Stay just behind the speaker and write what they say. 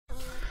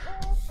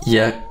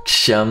İyi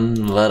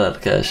akşamlar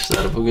arkadaşlar.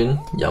 Bugün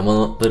yama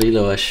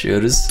notlarıyla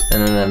başlıyoruz.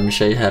 En önemli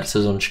şey her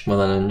sezon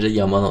çıkmadan önce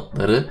yama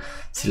notları.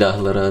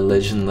 Silahlara,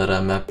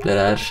 legendlara, maplere,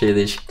 her şeye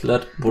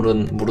değişiklikler.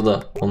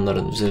 Burada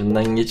onların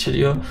üzerinden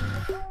geçiliyor.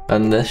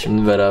 Ben de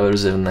şimdi beraber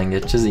üzerinden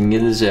geçeceğiz.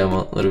 İngilizce yama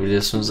notları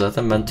biliyorsunuz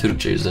zaten. Ben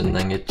Türkçe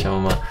üzerinden geçeceğim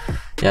ama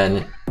yani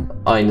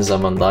aynı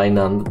zamanda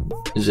aynı anda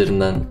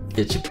üzerinden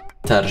geçip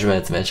tercüme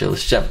etmeye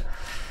çalışacağım.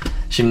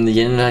 Şimdi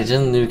yeni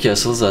Rajan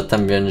Newcastle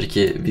zaten bir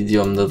önceki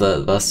videomda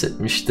da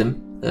bahsetmiştim.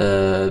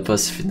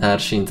 Pasif'in her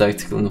şeyin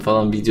taktikalını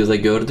falan videoda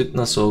gördük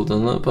nasıl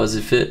olduğunu.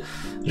 Pasif'i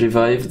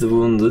Revive the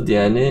Wounded,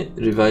 yani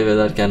revive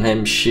ederken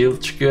hem shield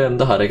çıkıyor hem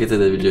de hareket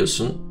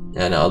edebiliyorsun.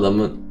 Yani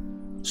adamı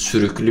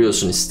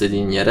sürüklüyorsun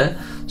istediğin yere.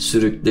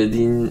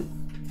 Sürüklediğin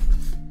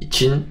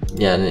için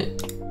yani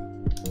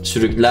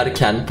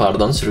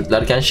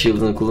sürüklerken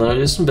shield'ını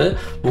kullanabiliyorsun ve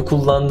bu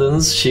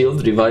kullandığınız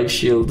shield, revive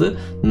shield'ı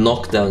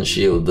knockdown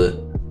shield'ı.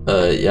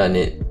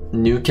 Yani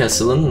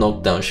Newcastle'ın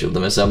knockdown shield'ı.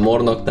 Mesela mor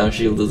knockdown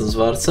shield'ınız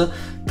varsa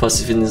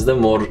pasifinizde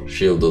mor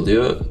shield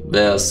oluyor.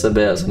 Beyazsa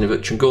beyaz. Hani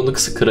çünkü onu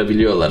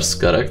kırabiliyorlar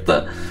sıkarak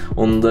da.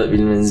 Onu da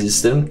bilmenizi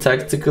isterim.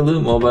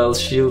 Tactical'ı mobile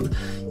shield,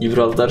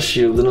 Gibraltar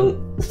shield'ının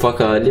ufak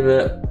hali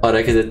ve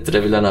hareket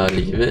ettirilebilen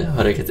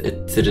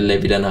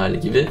hali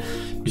gibi.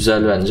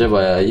 Güzel, bence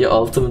bayağı iyi.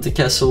 Ultimate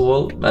Castle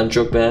Wall ben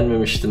çok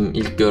beğenmemiştim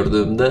ilk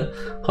gördüğümde.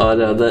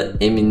 Hala da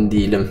emin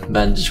değilim.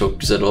 Bence çok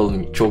güzel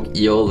çok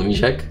iyi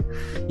olmayacak.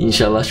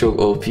 İnşallah çok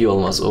OP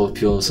olmaz.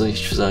 OP olsun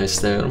hiçbir zaman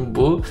istemiyorum.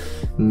 Bu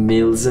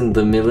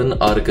The Mill'in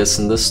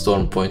arkasında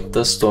Storm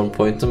Point'ta. Storm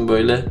Point'in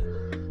böyle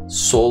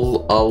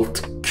sol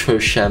alt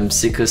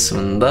köşemsi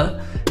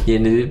kısmında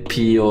yeni bir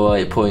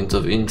POI, Point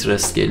of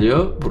Interest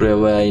geliyor.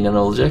 Buraya bayağı inen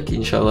olacak.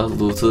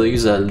 İnşallah loot'u da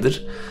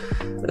güzeldir.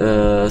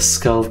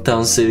 Skull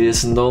Town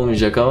seviyesinde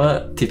olmayacak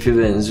ama tipi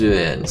benziyor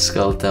yani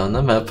Skull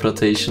Town'a. Map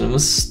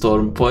rotation'ımız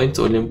Storm Point,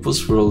 Olympus,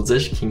 World's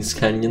Edge,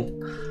 Kings Canyon.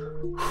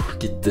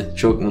 Gitti.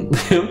 Çok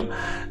mutluyum.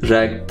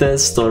 Rank'te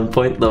Storm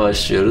Point'la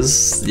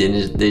başlıyoruz.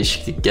 Yeni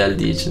değişiklik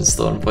geldiği için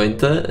Storm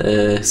Point'a.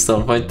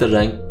 Storm Point'te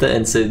Rank'te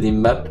en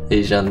sevdiğim map.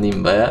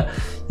 Heyecanlıyım baya.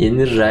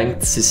 Yeni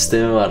Ranked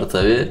sistemi var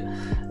tabi.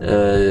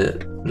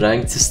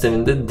 Ranked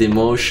sisteminde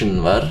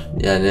Demotion var.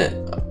 Yani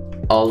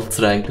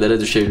alt ranklere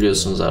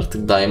düşebiliyorsunuz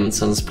artık.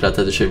 Diamond'sanız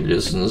plata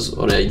düşebiliyorsunuz.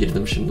 Oraya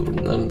girdim şimdi,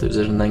 bunların da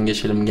üzerinden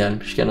geçelim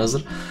gelmişken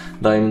hazır.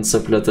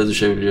 Diamond'sa plata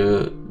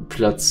düşebiliyor.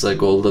 Platsa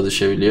gold'a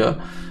düşebiliyor.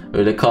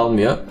 Öyle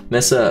kalmıyor.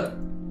 Mesela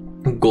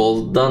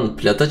gold'dan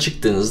plata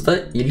çıktığınızda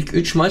ilk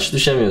 3 maç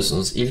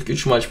düşemiyorsunuz. İlk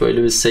 3 maç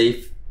böyle bir safe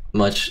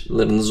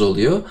maçlarınız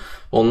oluyor.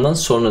 Ondan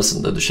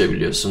sonrasında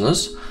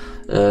düşebiliyorsunuz.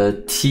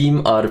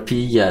 Team RP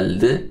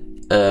geldi.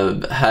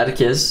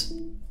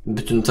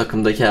 Bütün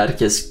takımdaki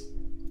herkes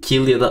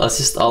kill ya da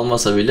asist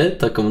almasa bile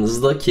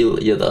takımınızda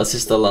kill ya da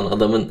asist alan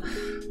adamın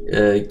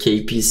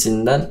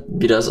KP'sinden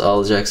biraz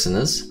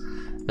alacaksınız.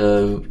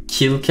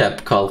 Kill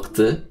cap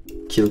kalktı.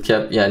 Kill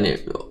cap yani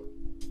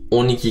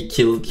 12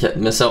 kill cap,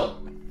 mesela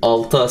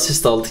 6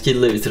 asist 6 kill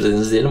ile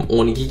bitirdiniz diyelim,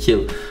 12 kill.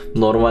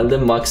 Normalde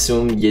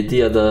maksimum 7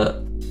 ya da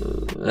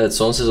evet,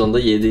 son sezonda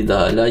 7'ydi,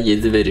 hala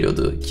 7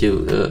 veriyordu kill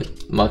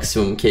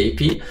maksimum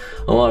KP,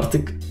 ama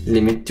artık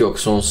limit yok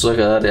sonsuza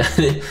kadar,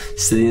 yani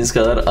istediğiniz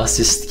kadar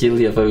assist kill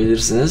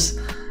yapabilirsiniz.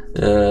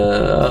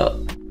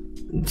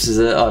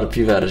 Size RP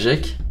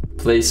verecek.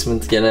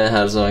 Placement gene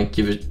her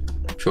zamanki gibi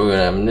çok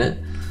önemli.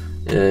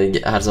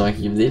 Her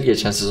zamanki gibi değil,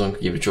 geçen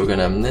sezonki gibi çok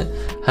önemli.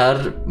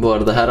 Bu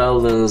arada her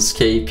aldığınız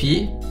KP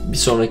bir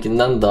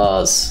sonrakinden daha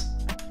az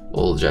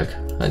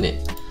olacak. Hani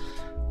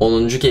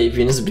 10.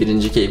 KP'niz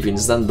 1.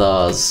 KP'nizden daha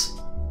az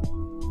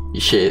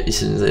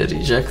işinize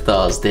yarayacak. Daha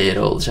az değeri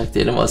olacak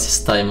diyelim.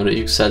 Assist timer'ı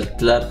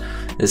yükselttiler.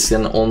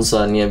 Eskiden 10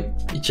 saniye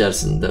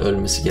içerisinde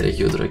ölmesi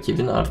gerekiyordu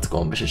rakibin. Artık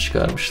 15'e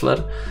çıkarmışlar.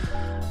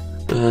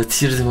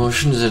 Tier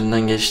Demotion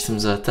üzerinden geçtim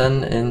zaten.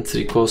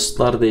 Entry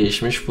cost'lar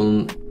değişmiş.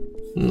 Bunun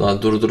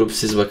durdurup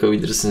siz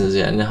bakabilirsiniz,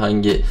 yani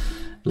hangi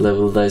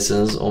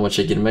level'daysanız o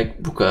maça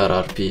girmek bu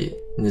kadar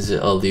RP'nizi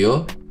alıyor.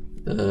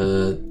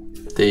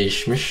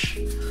 Değişmiş.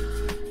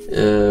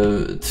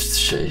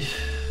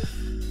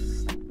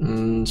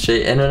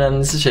 En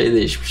önemlisi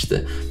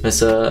değişmişti.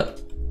 Mesela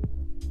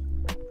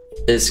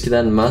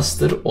eskiden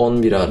Master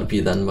 11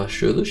 RP'den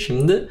başlıyordu.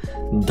 Şimdi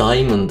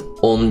Diamond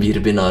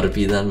 11.000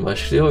 RP'den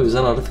başlıyor. O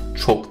yüzden artık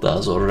çok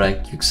daha zor rank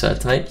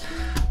yükseltmek.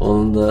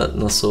 Onun da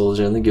nasıl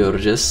olacağını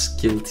göreceğiz.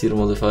 Kill Tier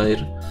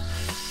Modifier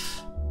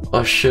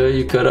aşağı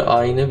yukarı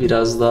aynı,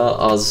 biraz daha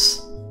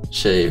az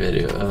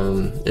veriyor.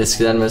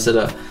 Eskiden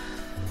mesela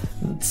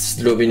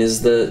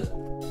lobinizde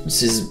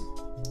siz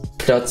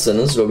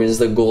platsanız,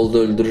 lobinizde gold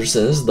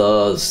öldürürseniz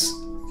daha az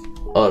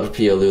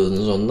RP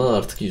alıyordunuz ondan,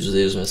 artık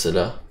 %100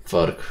 mesela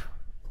fark.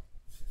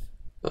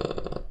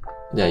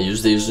 Yani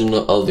 %100'ünü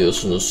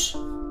alıyorsunuz,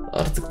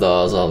 artık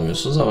daha az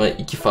almıyorsunuz, ama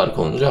 2 fark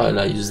olunca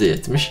hala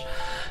 %70.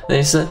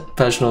 Neyse,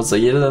 Patch Notes'a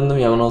geri döndüm,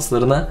 yama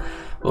notlarına.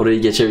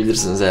 Orayı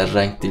geçebilirsiniz eğer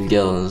ranked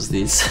ilgi alanınız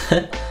değilse.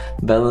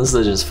 Balance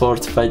Legends,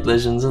 Fortified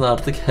Legends'ın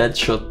artık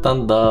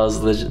Headshot'tan daha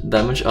az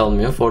damage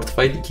almıyor.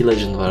 Fortified 2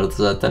 Legend vardı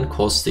zaten,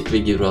 Caustic ve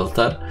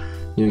Gibraltar.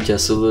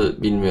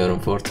 Newcastle'ı bilmiyorum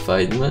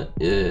fortified mı.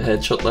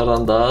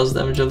 Headshotlardan daha az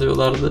damage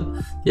alıyorlardı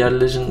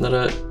diğer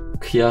Legend'lara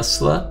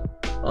kıyasla.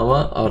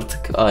 Ama artık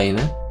aynı.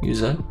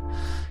 Güzel.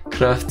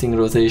 Crafting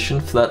rotation.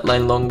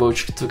 Flatline longbow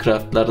çıktı.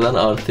 Craftlardan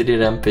artillery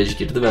rampage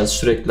girdi. Ben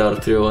sürekli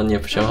artillery one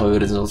yapacağım.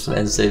 Haberiniz olsun.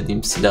 En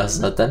sevdiğim silah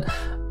zaten.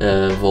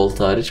 Volt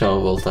hariç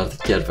ama Volt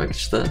artık care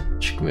package'da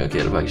çıkmıyor,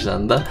 care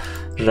package'dan da.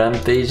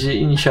 Rampage'i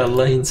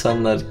inşallah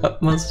insanlar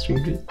yapmaz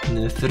çünkü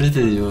nefret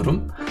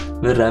ediyorum.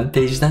 Ve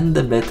Rampage'den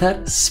de beter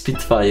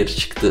Spitfire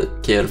çıktı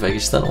care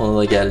package'dan. Ona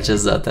da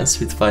geleceğiz zaten.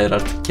 Spitfire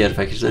artık care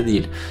package'da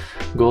değil.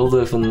 Gold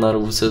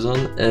weapon'lar bu sezon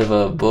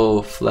Eva,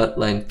 Bow,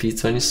 Flatline,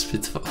 P20,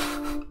 Spitfire.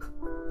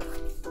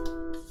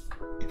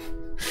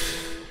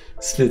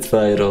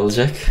 Spitfire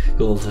olacak.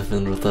 Gold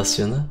weapon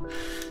rotasyonu.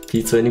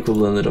 P20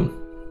 kullanırım.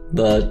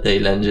 Daha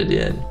eğlenceli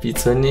yani.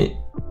 P20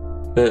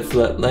 ve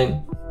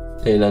Flatline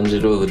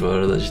eğlenceli olur bu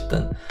arada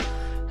cidden.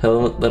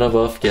 Helmet'lara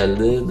buff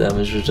geldi.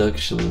 Damage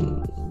reduction.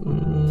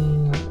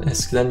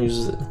 Eskiden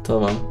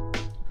tamam.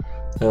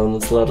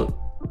 Helmet'lar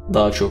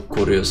daha çok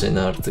koruyor seni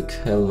artık.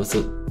 Helmet'ı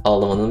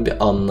almanın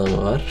bir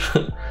anlamı var.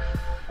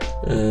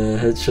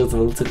 Headshot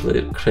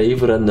multiplayer.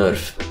 Kraber'a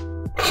nerf.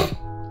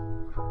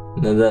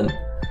 Neden?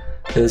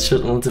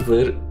 Headshot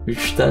multiplayer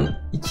 3'ten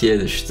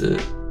 2'ye düştü.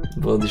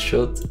 Body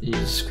shot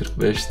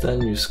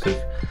 145'ten 140.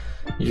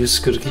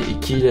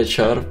 142 ile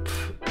çarp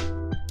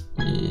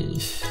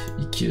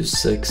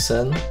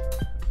 280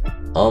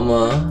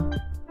 ama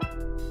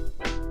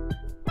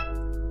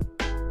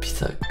bir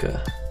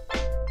dakika.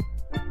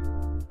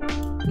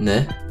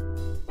 Ne?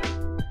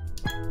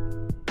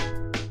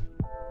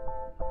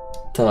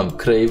 Tamam,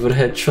 Kraber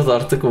headshot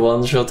artık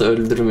one shot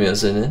öldürmüyor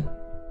seni.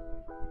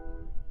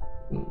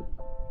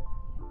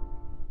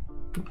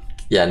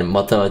 Yani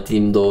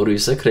matematiğim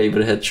doğruysa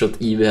Kraber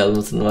headshot iyi bir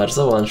helmet'ın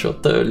varsa one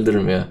shot da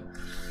öldürmüyor.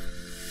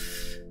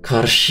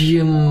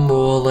 Karşıyım bu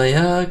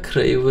olaya.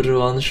 Kraber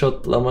one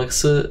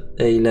shotlaması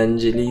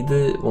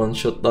eğlenceliydi. One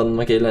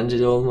shotlanmak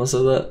eğlenceli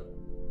olmasa da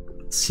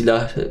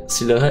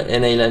silahı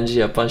en eğlenceli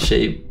yapan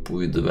şey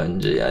buydu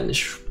bence. Yani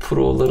şu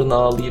pro'ların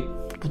ağlayıp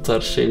bu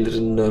tarz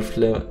şeylerin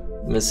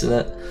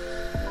nerflemesine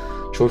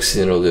çok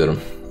sinir oluyorum.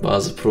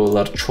 Bazı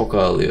pro'lar çok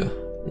ağlıyor.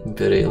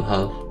 Imperial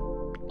Hal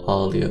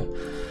ağlıyor.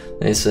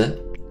 Neyse.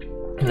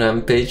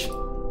 Rampage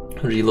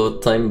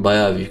reload time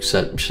bayağı bir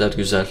yükseltmişler,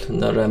 güzel.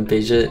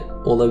 Rampage'e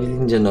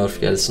olabildiğince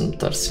nerf gelsin bu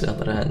tarz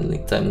silahlara.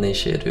 Handling time ne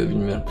işe yarıyor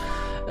bilmiyorum.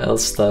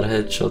 L-Star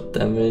headshot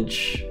damage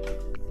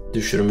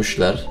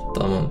düşürmüşler.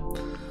 Tamam.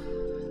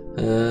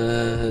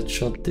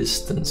 Headshot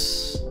distance.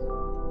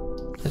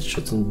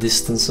 Headshot'un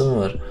distance'ı mı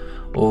var?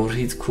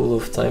 Overheat cool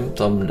off time.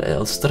 Tamam.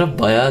 L-Star'a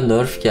bayağı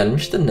nerf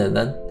gelmiş de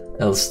neden?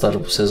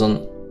 L-Star bu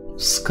sezon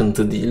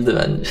sıkıntı değildi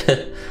bence.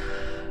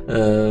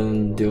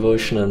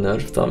 Devotion'a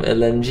nerf. Tamam,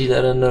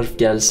 LMG'lere nerf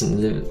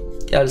gelsin.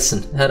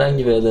 Gelsin.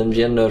 Herhangi bir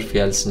LMG'ye nerf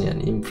gelsin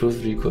yani. Improve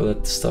recoil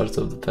at the start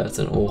of the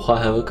pattern.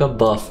 Oha, Havoc'a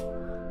buff.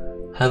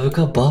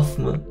 Havoc'a buff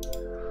mı?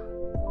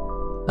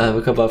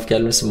 Havoc'a buff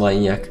gelmesi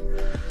manyak.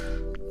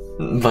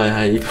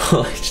 Bayağı iyi bir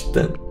olay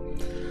cidden.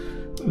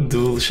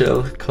 Dual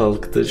shell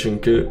kalktı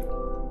çünkü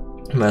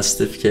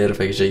Mastiff care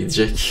package'e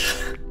gidecek.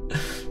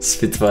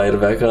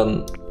 Spitfire back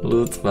on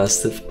loot,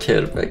 Mastiff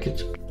care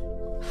package.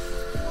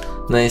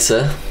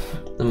 Neyse.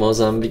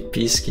 Mozambik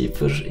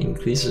Peacekeeper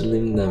increase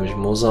limb damage.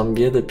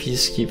 Mozambik'e de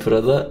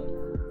Peacekeeper'a da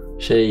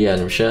şey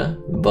gelmiş ha,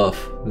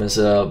 buff.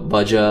 Mesela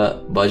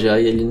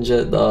bacağı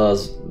gelince daha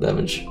az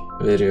damage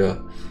veriyor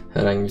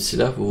herhangi bir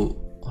silah. Bu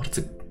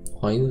artık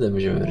aynı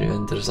damage mi veriyor?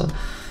 Enteresan.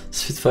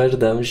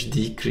 Spitfire damage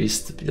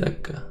decreased. Bir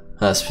dakika.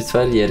 Ha,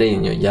 Spitfire yere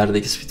iniyor.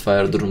 Yerdeki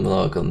Spitfire durumuna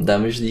bakalım.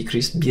 Damage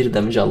decreased 1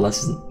 damage, Allah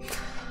sizin.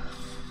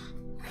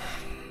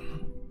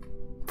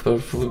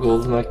 Purple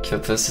Gold Mag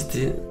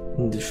Capacity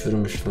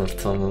düşürmüşler,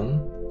 tamam.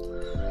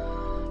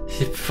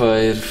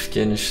 Hipfire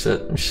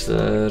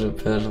genişletmişler.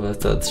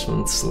 Perlet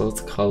Attachment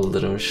Slot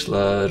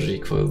kaldırmışlar.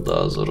 Recoil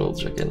daha zor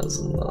olacak en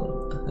azından.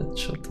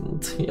 Headshot.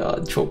 Ya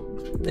çok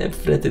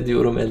nefret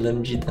ediyorum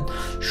LMG'den.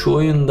 Şu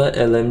oyunda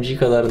LMG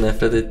kadar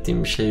nefret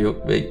ettiğim bir şey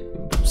yok ve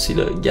bu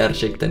silahı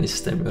gerçekten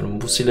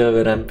istemiyorum. Bu silahı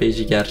ve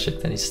Rampage'i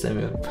gerçekten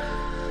istemiyorum.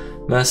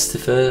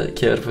 Mastiff'e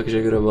care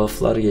package'e göre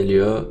buff'lar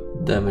geliyor.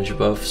 Damage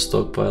buff,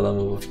 stockpile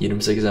ama buff.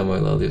 28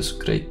 ammo'yla alıyorsun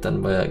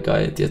crate'den,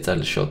 gayet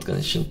yeterli shotgun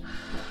için.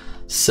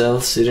 Cell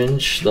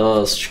syringe daha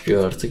az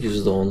çıkıyor artık.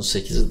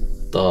 %18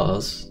 daha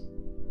az.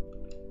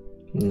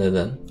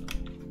 Neden?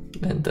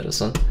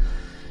 Enteresan.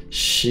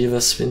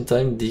 Shiva spin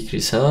time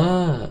decrease.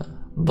 Ha,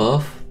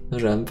 buff.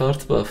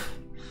 Rampart buff.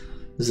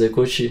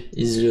 Zekochi,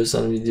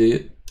 izliyorsan videoyu,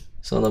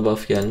 sana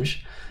buff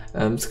gelmiş.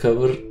 Amped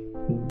cover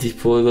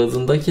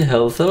deployladığındaki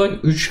health'a bak,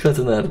 3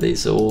 katı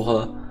neredeyse.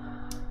 Oha.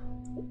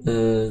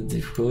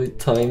 Deploy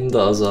time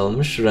da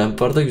azalmış.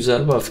 Rampart'a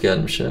güzel buff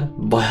gelmiş ha.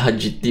 Bayağı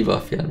ciddi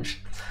buff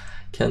gelmiş.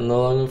 Can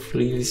no longer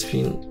freely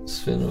spin.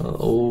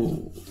 Oh.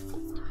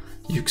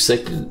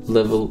 Yüksek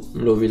level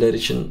lobiler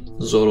için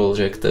zor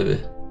olacak tabi.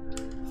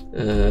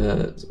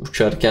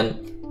 Uçarken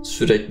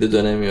sürekli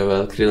dönemiyor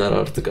Valkyrie'ler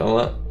artık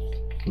ama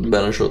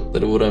ben o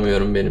shotları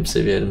vuramıyorum, benim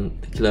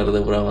seviyemdekiler de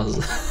vuramaz.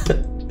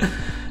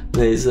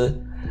 Neyse.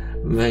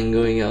 When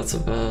going out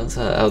of bounds.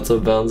 Out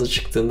of bounds'a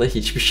çıktığında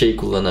hiçbir şey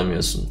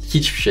kullanamıyorsun.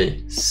 Hiçbir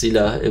şey.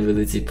 Silah,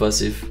 ability,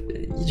 pasif.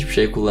 Hiçbir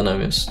şey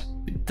kullanamıyorsun.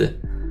 Bitti.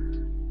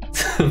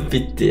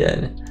 Bitti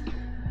yani.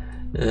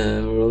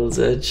 World's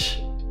Edge.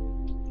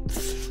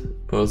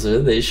 World's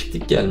Edge'de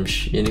değişiklik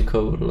gelmiş. Yeni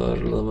coverlar,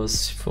 lava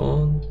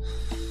sifon.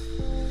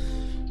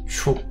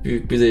 Çok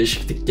büyük bir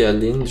değişiklik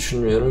geldiğini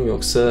düşünmüyorum.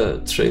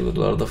 Yoksa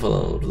trailerlarda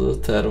falan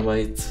olurdu.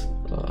 Termite.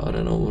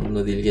 Arena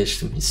umurumda değil,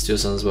 geçtim.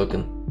 İstiyorsanız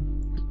bakın.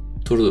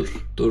 Dur.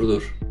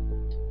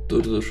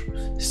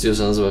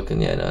 İstiyorsanız bakın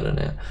yani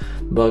arenaya.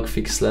 Bug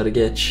fixler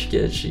geç.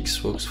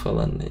 Xbox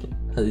falan.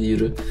 Hadi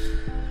yürü.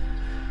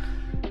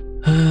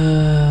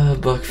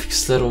 Bug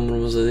fixler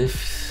umurumuzda değil.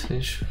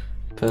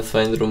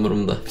 Pathfinder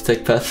umurumda. Bir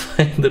tek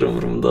Pathfinder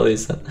umurumda, o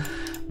yüzden.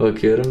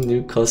 Bakıyorum.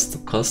 New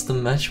custom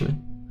match mi?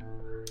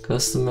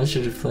 Custom match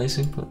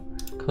replacing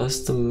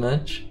custom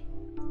match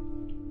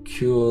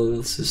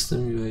QoL system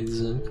UI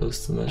design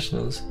custom match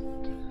nasıl?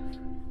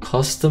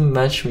 Custom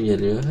match mi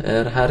geliyor?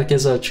 Eğer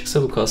herkese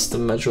açıksa bu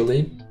custom match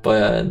olayı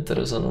bayağı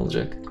enteresan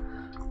olacak.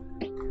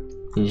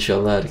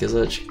 İnşallah herkese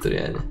açıktır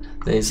yani.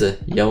 Neyse,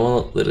 yaman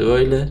notları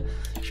böyle.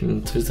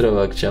 Şimdi Twitter'a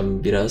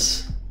bakacağım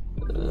biraz.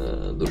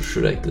 Dur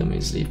şu reklamı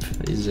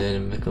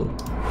izleyelim bakalım.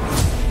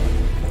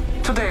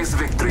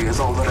 Today's victory is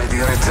already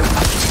written.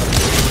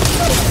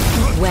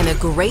 When a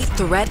great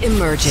threat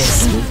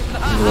emerges.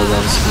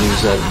 Buradan skin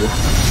güzeldi.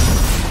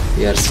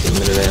 Diğer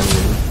skinleri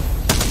beğenmedim.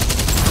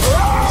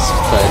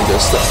 Spitfire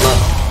göster lan.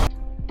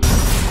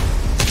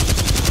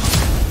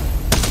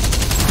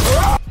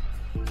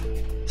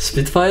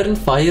 Spitfire'ın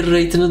fire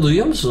rate'ini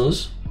duyuyor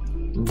musunuz?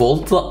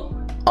 Volt'la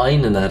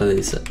aynı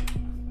neredeyse.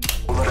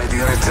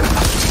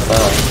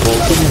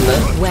 Volt'u dinle.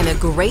 When a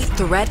great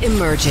threat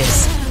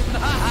emerges.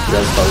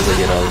 Biraz fazla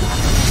geri aldım.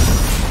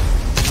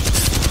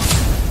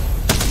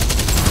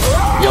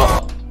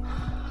 Ya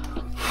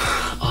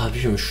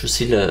abicim şu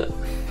silah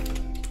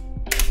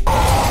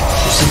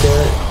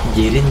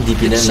yerin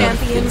dibine The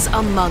champions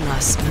among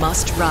us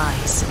must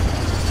rise.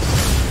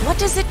 What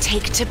does it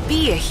take to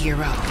be a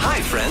hero?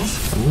 Hi friends.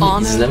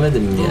 Honor,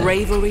 İzlemedim ya.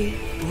 bravery,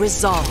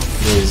 resolve.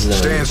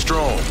 Stand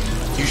strong.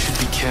 You should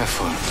be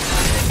careful.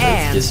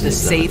 And the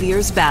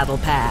Savior's Battle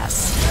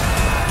Pass.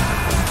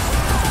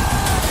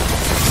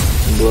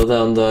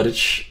 Bloodhound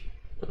hariç.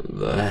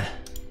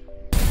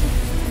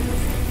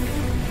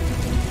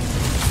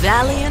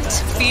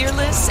 Valiant,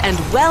 fearless, and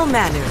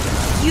well-mannered,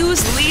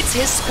 Hughes leads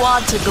his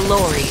squad to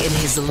glory in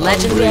his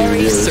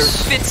legendary Sir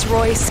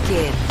Fitzroy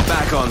skin.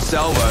 Back on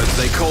Salvos,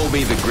 they call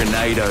me the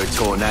Grenado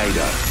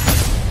Tornado.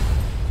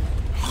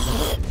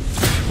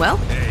 Well,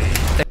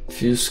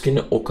 Fuse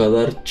skin'i o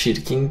kadar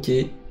çirkin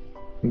ki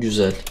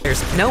güzel.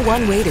 there's no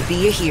one way to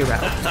be a hero.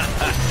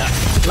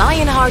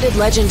 Lion-hearted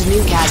legend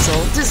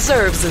Newcastle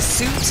deserves a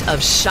suit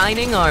of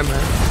shining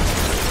armor.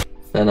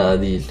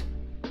 Fena değil.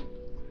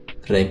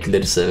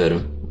 Renkleri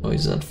severim. O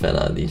yüzden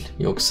fena değil.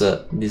 Yoksa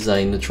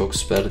dizaynı çok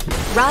süper değil.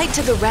 Ride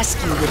to the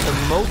rescue with the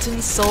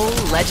Molten Soul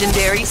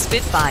legendary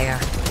Spitfire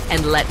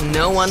and let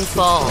no one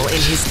fall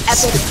in his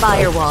epic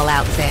firewall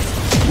outfit.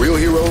 Real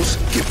heroes,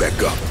 get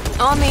back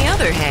up. On the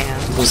other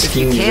hand, Bu if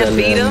skin you can't güzel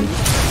beat yani. him,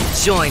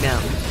 join him.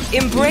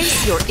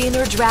 Embrace your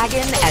inner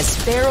dragon as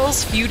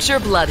Farrell's future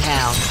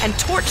bloodhound and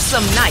torch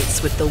some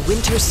knights with the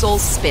Winter Soul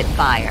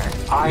Spitfire.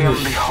 I am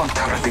the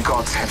hunter the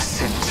gods have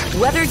sent.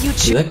 Whether you Bir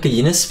choose dakika,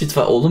 yine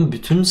Spitfire. Oğlum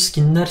bütün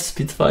skinler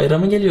Spitfire'a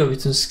mı geliyor?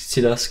 Bütün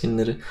silah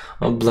skinleri.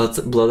 Ama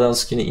Bloodhound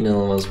skin'i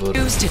inanılmaz bu arada.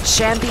 to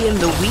champion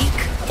the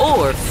weak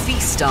or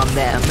feast on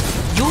them,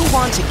 you'll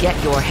want to get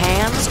your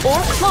hands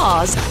or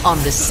claws on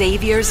the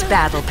Savior's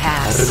Battle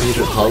Her Pass.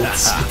 bir halt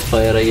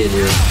Spitfire'a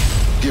geliyor.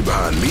 Get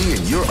behind me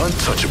and you're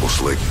untouchable,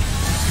 Slick.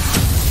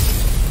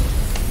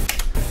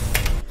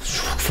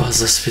 Çok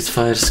fazla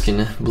Spitfire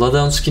skin'i.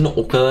 Bloodhound skin'i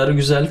o kadar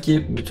güzel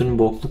ki bütün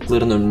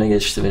boklukların önüne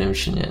geçti benim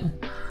için yani.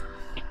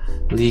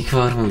 Leak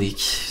var mı leak?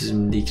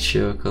 Bizim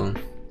leakçiye bakalım.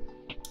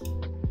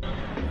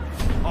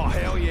 Oh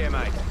hell yeah,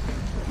 mate.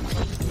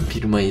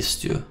 1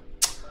 Mayıs diyor.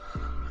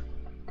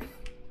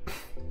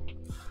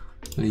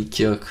 Leak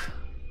yok.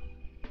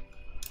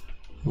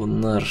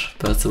 Bunlar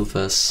Battle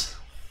Pass.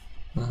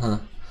 Aha.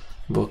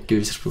 Bok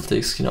gibi triple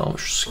take skin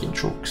almış. Şu skin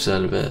çok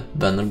güzel ve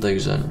banner da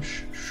güzelmiş.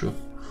 Şu.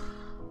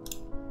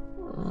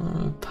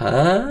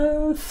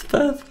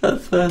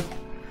 Path.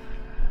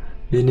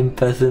 Benim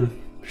path'im.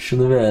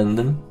 Şunu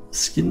beğendim.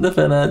 Skin de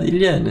fena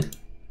değil yani.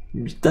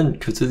 Cidden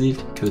kötü değil.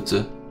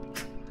 Kötü.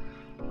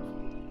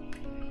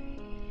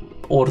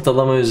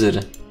 Ortalama üzeri.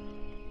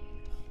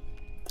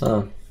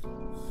 Tamam.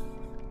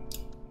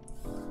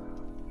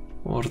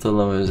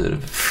 Ortalama üzeri.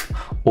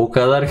 O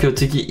kadar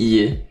kötü ki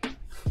iyi.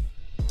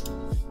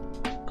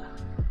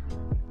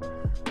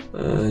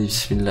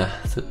 Bismillah.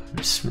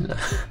 Bismillah.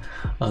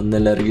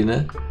 Anneler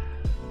günü.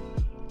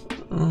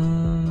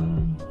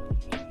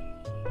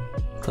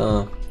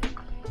 Tamam.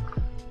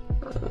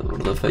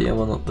 Burada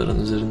Feyyama notların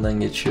üzerinden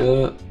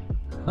geçiyor.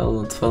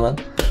 Hallant falan.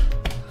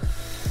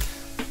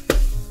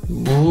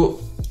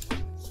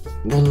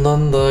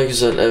 Bundan daha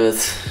güzel,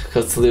 evet,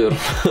 katılıyorum.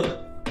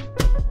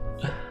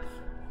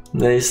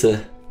 Neyse.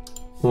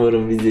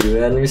 Umarım videoyu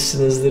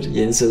beğenmişsinizdir.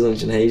 Yeni sezon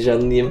için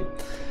heyecanlıyım.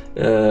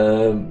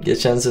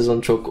 Geçen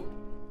sezon çok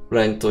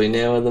ranked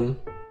oynayamadım.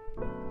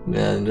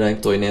 Yani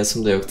ranked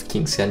oynayasım da yoktu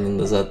Kings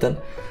Canyon'da zaten.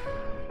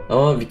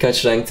 Ama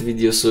birkaç ranked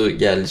videosu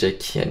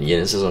gelecek. Yani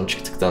yeni sezon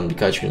çıktıktan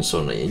birkaç gün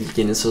sonra. İlk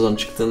yeni sezon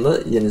çıktığında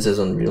yeni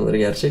sezon videoları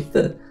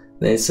gerçekte.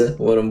 Neyse,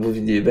 umarım bu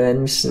videoyu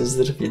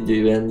beğenmişsinizdir.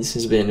 Videoyu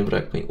beğendiyseniz beğeni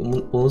bırakmayı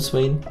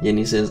unutmayın.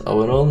 Yeniyseniz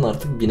abone olun,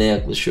 artık 1000'e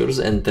yaklaşıyoruz.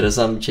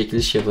 Enteresan bir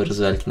çekiliş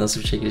yaparız belki.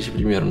 Nasıl bir çekiliş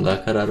bilmiyorum,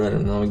 daha karar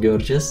vermedim ama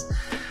göreceğiz.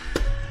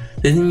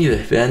 Dediğim gibi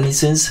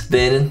beğendiyseniz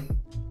beğenin.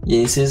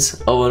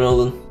 Yeniyseniz abone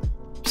olun.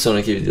 Bir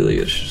sonraki videoda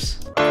görüşürüz.